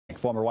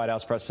former White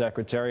House press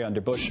secretary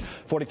under Bush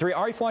 43.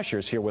 Ari Fleischer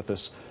is here with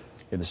us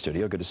in the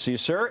studio. Good to see you,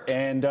 sir.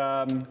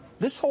 And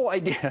this whole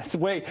idea, it's the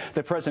way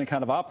the president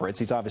kind of operates.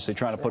 He's obviously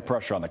trying to put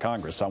pressure on the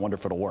Congress. I wonder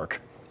if it'll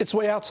work. It's the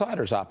way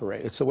outsiders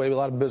operate. It's the way a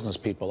lot of business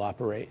people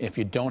operate. If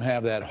you don't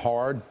have that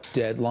hard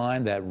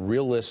deadline, that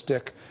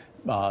realistic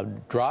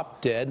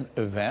drop-dead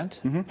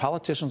event,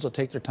 politicians will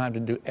take their time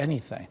to do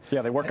anything.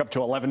 Yeah, they work up to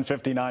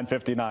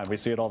 11:59:59. We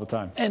see it all the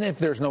time. And if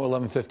there's no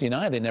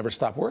 11:59, they never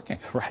stop working.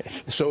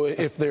 Right. So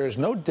if there's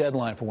no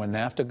deadline for when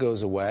NAFTA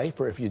goes away,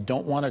 if you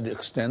don't want to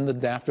extend the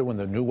NAFTA when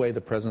the new way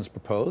the president's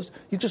proposed,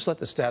 you just let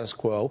the status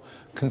quo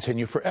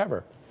continue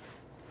forever.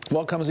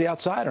 Well, comes the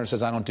outsider and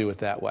says, I don't do it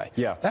that way.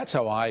 Yeah. That's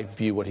how I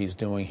view what he's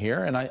doing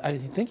here, and I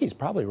think he's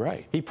probably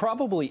right. He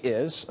probably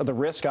is. The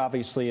risk,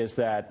 obviously, is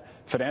that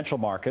financial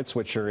markets,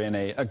 which are in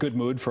a good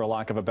mood, for a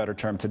lack of a better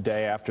term,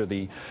 today after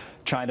the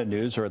China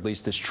news, or at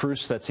least this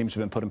truce that seems to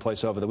have been put in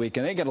place over the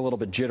weekend, they get a little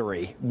bit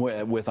jittery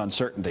with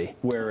uncertainty.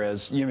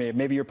 Whereas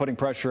maybe you're putting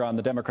pressure on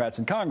the Democrats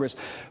in Congress,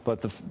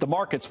 but the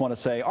markets want to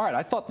say, all right,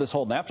 I thought this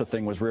whole NAFTA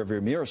thing was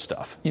rearview mirror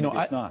stuff. You know,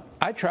 it's not.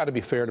 I try to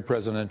be fair to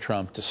President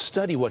Trump, to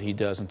study what he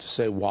does and to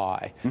say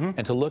why,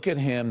 and to look at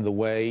him the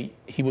way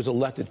he was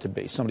elected to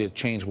be, somebody to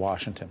change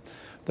Washington.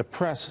 The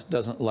press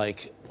doesn't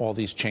like all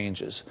these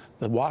changes.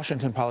 The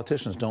Washington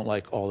politicians don't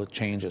like all the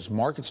changes.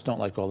 Markets don't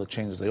like all the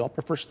changes. They all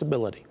prefer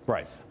stability.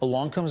 Right.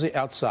 Along comes the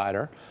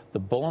outsider, the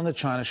bull in the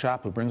china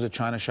shop who brings the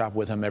china shop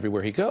with him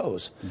everywhere he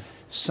goes.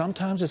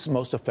 Sometimes it's the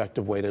most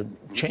effective way to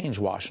change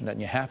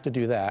Washington. You have to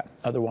do that.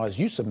 Otherwise,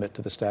 you submit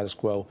to the status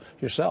quo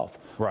yourself.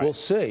 Right. We'll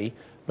see.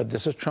 But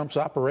this is Trump's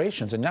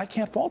operations, and I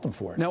can't fault him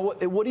for it. Now,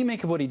 what do you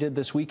make of what he did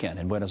this weekend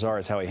in Buenos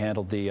Aires, how he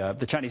handled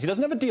the Chinese? He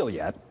doesn't have a deal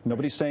yet.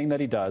 Nobody's saying that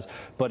he does.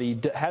 But he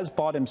has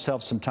bought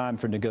himself some time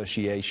for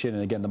negotiation.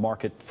 And, again, the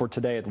market, for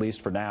today at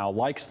least, for now,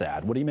 likes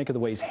that. What do you make of the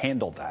way he's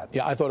handled that?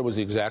 Yeah, I thought it was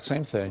the exact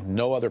same thing.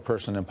 No other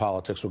person in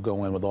politics would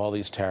go in with all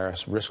these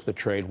tariffs, risk the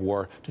trade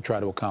war to try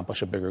to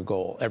accomplish a bigger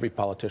goal. Every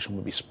politician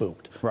would be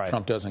spooked. Right.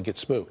 Trump doesn't get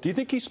spooked. Do you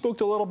think he's spooked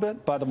a little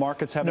bit by the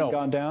markets having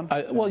gone down?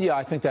 Well, yeah,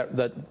 I think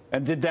that...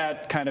 And did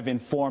that kind of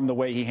inform the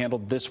way he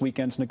handled this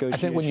weekend's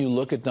negotiations? I think when you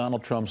look at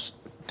Donald Trump's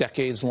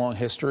decades-long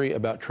history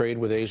about trade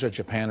with Asia,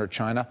 Japan, or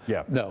China,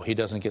 no, he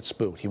doesn't get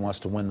spooked. He wants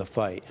to win the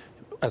fight.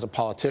 As a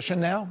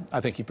politician now, I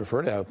think he'd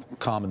prefer to have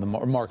calm in the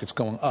markets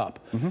going up.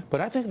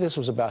 But I think this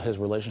was about his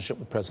relationship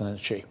with President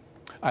Xi.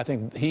 I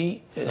think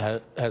he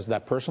has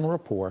that personal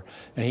rapport,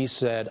 and he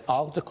said,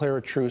 I'll declare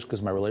a truce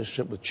because my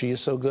relationship with Xi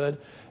is so good,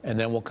 and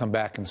then we'll come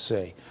back and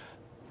see.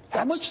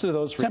 How much do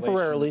those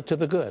temporarily to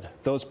the good?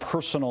 Those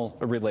personal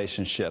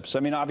relationships. I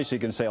mean, obviously you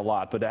can say a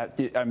lot, but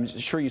I'm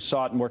sure you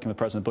saw it in working with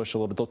President Bush a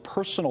little bit. Those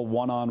personal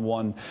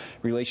one-on-one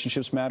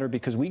relationships matter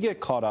because we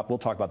get caught up. We'll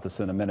talk about this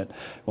in a minute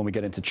when we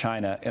get into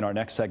China in our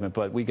next segment.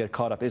 But we get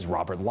caught up. Is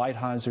Robert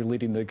Lighthizer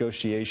leading the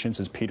negotiations?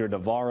 Is Peter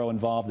Navarro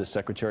involved? Is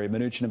Secretary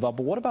Mnuchin involved?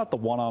 But what about the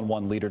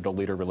one-on-one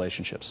leader-to-leader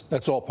relationships?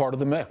 That's all part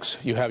of the mix.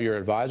 You have your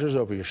advisors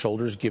over your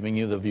shoulders giving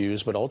you the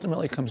views, but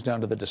ultimately it comes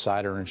down to the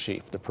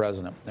decider-in-chief, the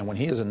president. And when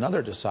he is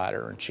another decider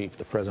in chief,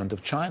 the president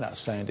of China,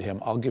 saying to him,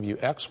 I'll give you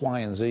X, Y,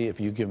 and Z if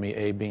you give me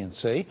A, B, and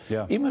C.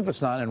 Yeah. Even if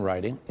it's not in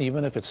writing,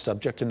 even if it's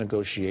subject to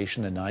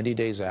negotiation and 90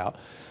 days out,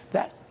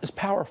 that is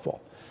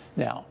powerful.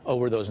 Now,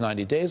 over those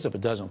 90 days, if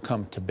it doesn't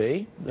come to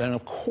be, then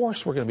of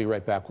course we're going to be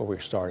right back where we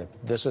started.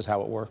 This is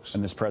how it works.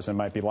 And this president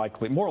might be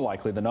more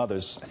likely than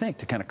others, I think,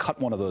 to kind of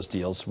cut one of those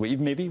deals,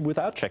 maybe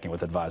without checking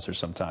with advisors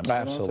sometimes.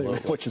 Absolutely.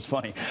 Which is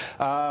funny.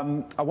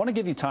 I want to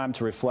give you time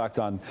to reflect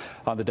on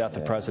the death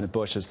of President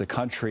Bush as the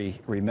country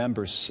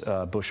remembers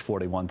Bush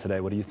 41 today.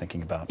 What are you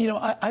thinking about? You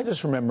know, I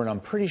just remember, and I'm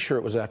pretty sure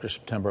it was after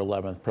September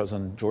 11th,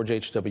 President George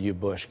H.W.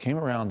 Bush came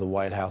around the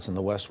White House in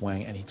the West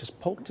Wing, and he just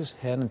poked his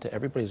head into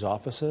everybody's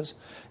offices.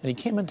 And he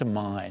came into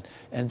mine,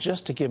 and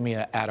just to give me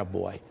an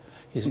attaboy,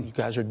 he said, you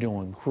guys are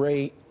doing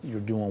great. You're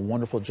doing a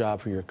wonderful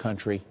job for your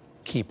country.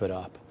 Keep it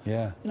up.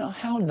 Yeah. You know,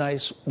 how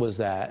nice was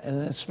that?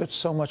 And it fits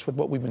so much with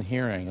what we've been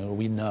hearing and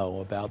we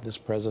know about this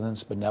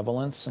president's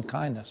benevolence and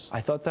kindness.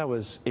 I thought that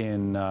was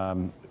in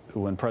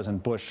when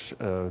President Bush,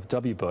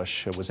 W.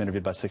 Bush, was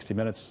interviewed by 60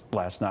 Minutes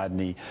last night,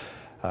 and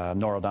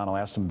Norah O'Donnell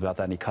asked him about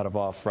that, and he cut him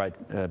off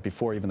right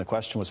before even the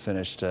question was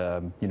finished.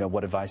 You know,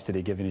 what advice did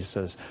he give? And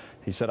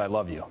he said, I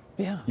love you.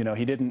 Yeah. You know,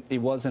 it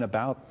wasn't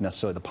about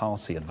necessarily the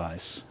policy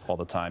advice all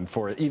the time,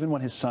 even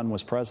when his son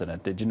was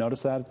president. Did you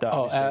notice that?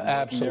 Oh,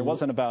 absolutely. It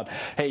wasn't about,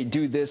 hey,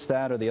 do this,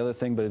 that, or the other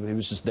thing, but he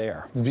was just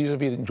there.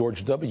 Vis-a-vis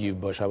George W.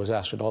 Bush, I was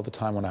asked it all the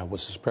time when I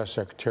was his press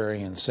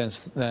secretary, and since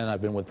then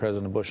I've been with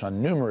President Bush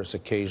on numerous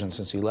occasions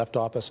since he left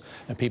office,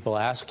 and people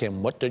ask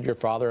him, what did your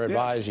father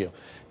advise you?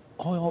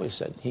 Oh, he always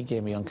said he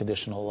gave me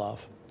unconditional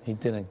love. He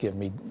didn't give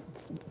me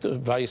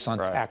advice on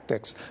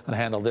tactics on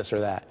handle this or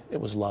that. It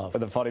was love.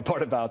 But the funny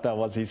part about that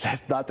was he said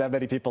not that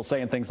many people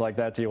saying things like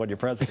that to you when you're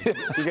president.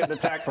 You get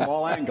attacked from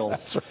all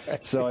angles. That's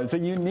right. So it's a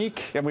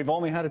unique, and we've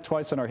only had it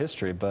twice in our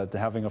history, but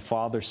having a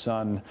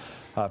father-son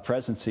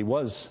presidency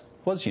was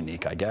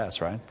unique, I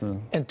guess, right?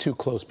 And two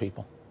close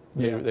people.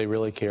 They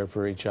really cared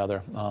for each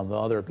other. The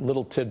other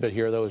little tidbit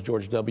here, though, is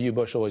George W.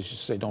 Bush always used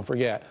to say, don't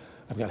forget,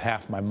 I've got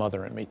half my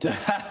mother in me, too.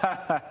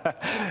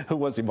 Who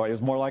was he? He was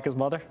more like his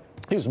mother?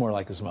 He was more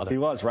like his mother. He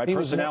was, right?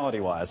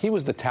 Personality-wise. He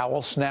was the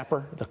towel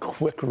snapper, the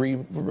quick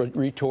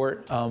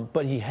retort,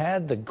 but he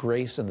had the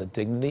grace and the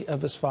dignity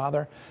of his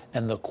father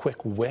and the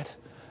quick wit.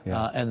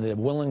 Yeah. And the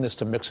willingness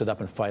to mix it up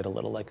and fight a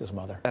little like his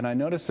mother. And I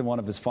noticed in one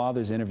of his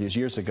father's interviews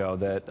years ago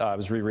that I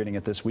was rereading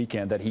it this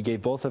weekend, that he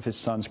gave both of his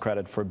sons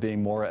credit for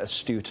being more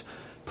astute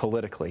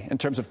politically in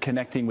terms of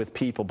connecting with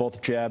people, both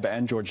Jeb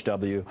and George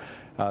W.,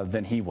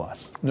 than he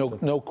was.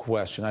 No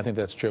question. I think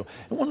that's true.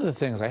 And one of the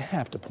things, I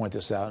have to point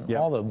this out, in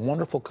all the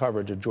wonderful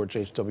coverage of George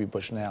H.W.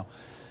 Bush now,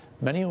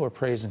 many who are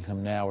praising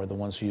him now are the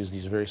ones who use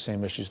these very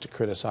same issues to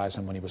criticize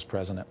him when he was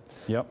president.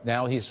 Yep.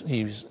 Now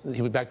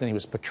back then he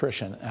was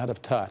patrician, out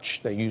of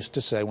touch, they used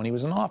to say when he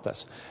was in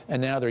office. And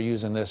now they're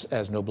using this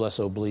as noblesse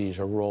oblige,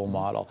 a role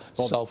model,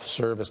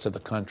 self-service to the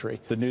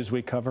country. The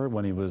Newsweek cover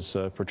when he was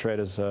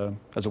portrayed as a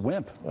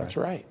wimp. That's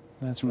right.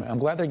 That's right. I'm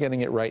glad they're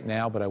getting it right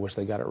now, but I wish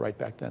they got it right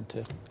back then,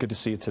 too. Good to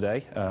see you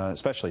today,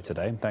 especially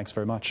today. Thanks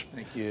very much.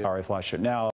 Thank you. Ari Fleischer. Now.